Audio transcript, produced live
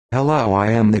Hello,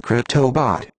 I am the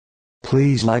CryptoBot.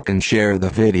 Please like and share the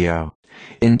video.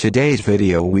 In today's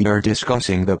video we are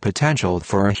discussing the potential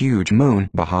for a huge moon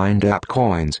behind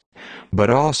AppCoins, but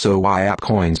also why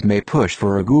AppCoins may push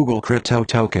for a Google crypto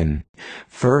token.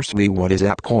 Firstly, what is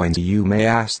AppCoins, you may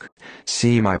ask?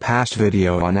 See my past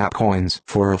video on AppCoins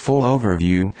for a full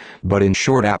overview, but in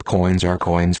short, AppCoins are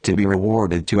coins to be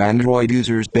rewarded to Android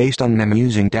users based on them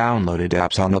using downloaded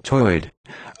apps on Aptoide.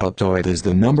 Aptoide is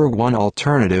the #1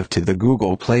 alternative to the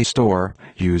Google Play Store.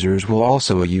 Users will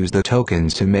also use the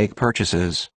tokens to make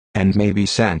purchases, and may be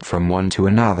sent from one to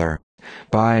another.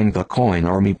 Buying the coin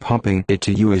or me pumping it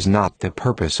to you is not the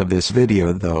purpose of this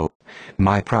video though.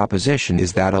 My proposition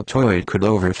is that Aptoide could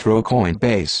overthrow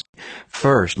Coinbase.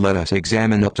 First, let us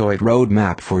examine Aptoide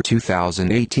roadmap for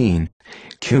 2018.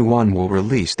 Q1 will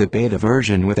release the beta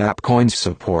version with AppCoins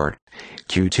support.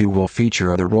 Q2 will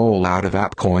feature the rollout of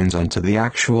AppCoins onto the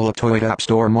actual Aptoide App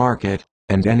Store market,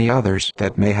 and any others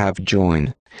that may have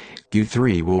joined.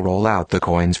 Q3 will roll out the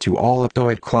coins to all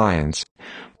Aptoide clients.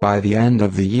 By the end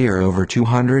of the year, over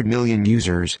 200 million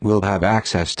users will have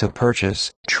access to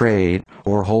purchase, trade,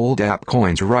 or hold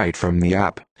AppCoins right from the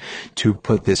app. To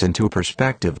put this into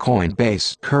perspective,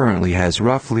 Coinbase currently has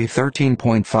roughly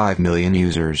 13.5 million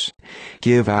users.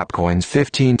 Give AppCoins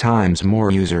 15 times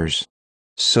more users.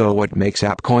 So what makes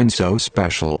AppCoins so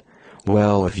special?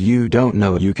 Well, if you don't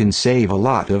know, you can save a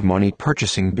lot of money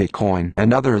purchasing Bitcoin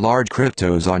and other large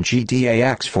cryptos on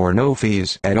GTAX for no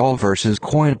fees at all versus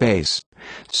Coinbase.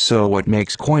 So what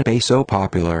makes Coinbase so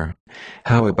popular?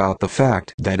 How about the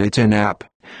fact that it's an app,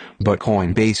 but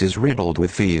Coinbase is riddled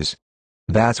with fees?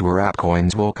 That's where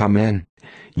AppCoins will come in.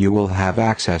 You will have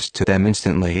access to them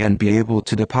instantly and be able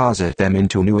to deposit them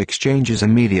into new exchanges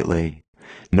immediately.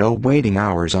 No waiting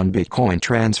hours on Bitcoin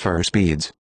transfer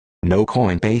speeds. No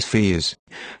Coinbase fees.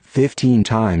 15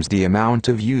 times the amount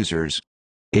of users.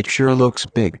 It sure looks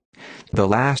big. The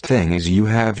last thing is you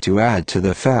have to add to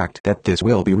the fact that this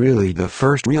will be really the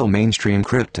first real mainstream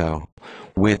crypto.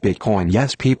 With Bitcoin,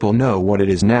 yes, people know what it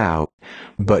is now,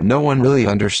 but no one really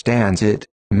understands it.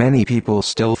 Many people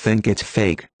still think it's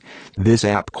fake. This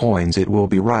AppCoins, it will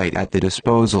be right at the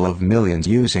disposal of millions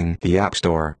using the App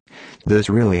Store. This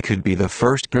really could be the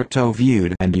first crypto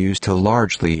viewed and used to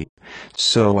largely.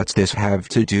 So what's this have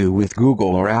to do with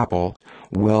Google or Apple?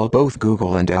 Well, both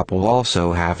Google and Apple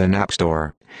also have an App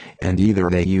Store, and either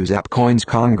they use AppCoins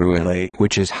congruently,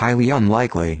 which is highly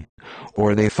unlikely,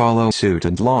 or they follow suit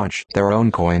and launch their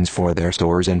own coins for their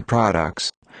stores and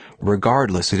products.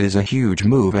 Regardless, it is a huge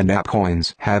move and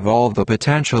AppCoins have all the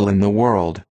potential in the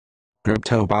world.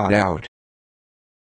 CryptoBot out.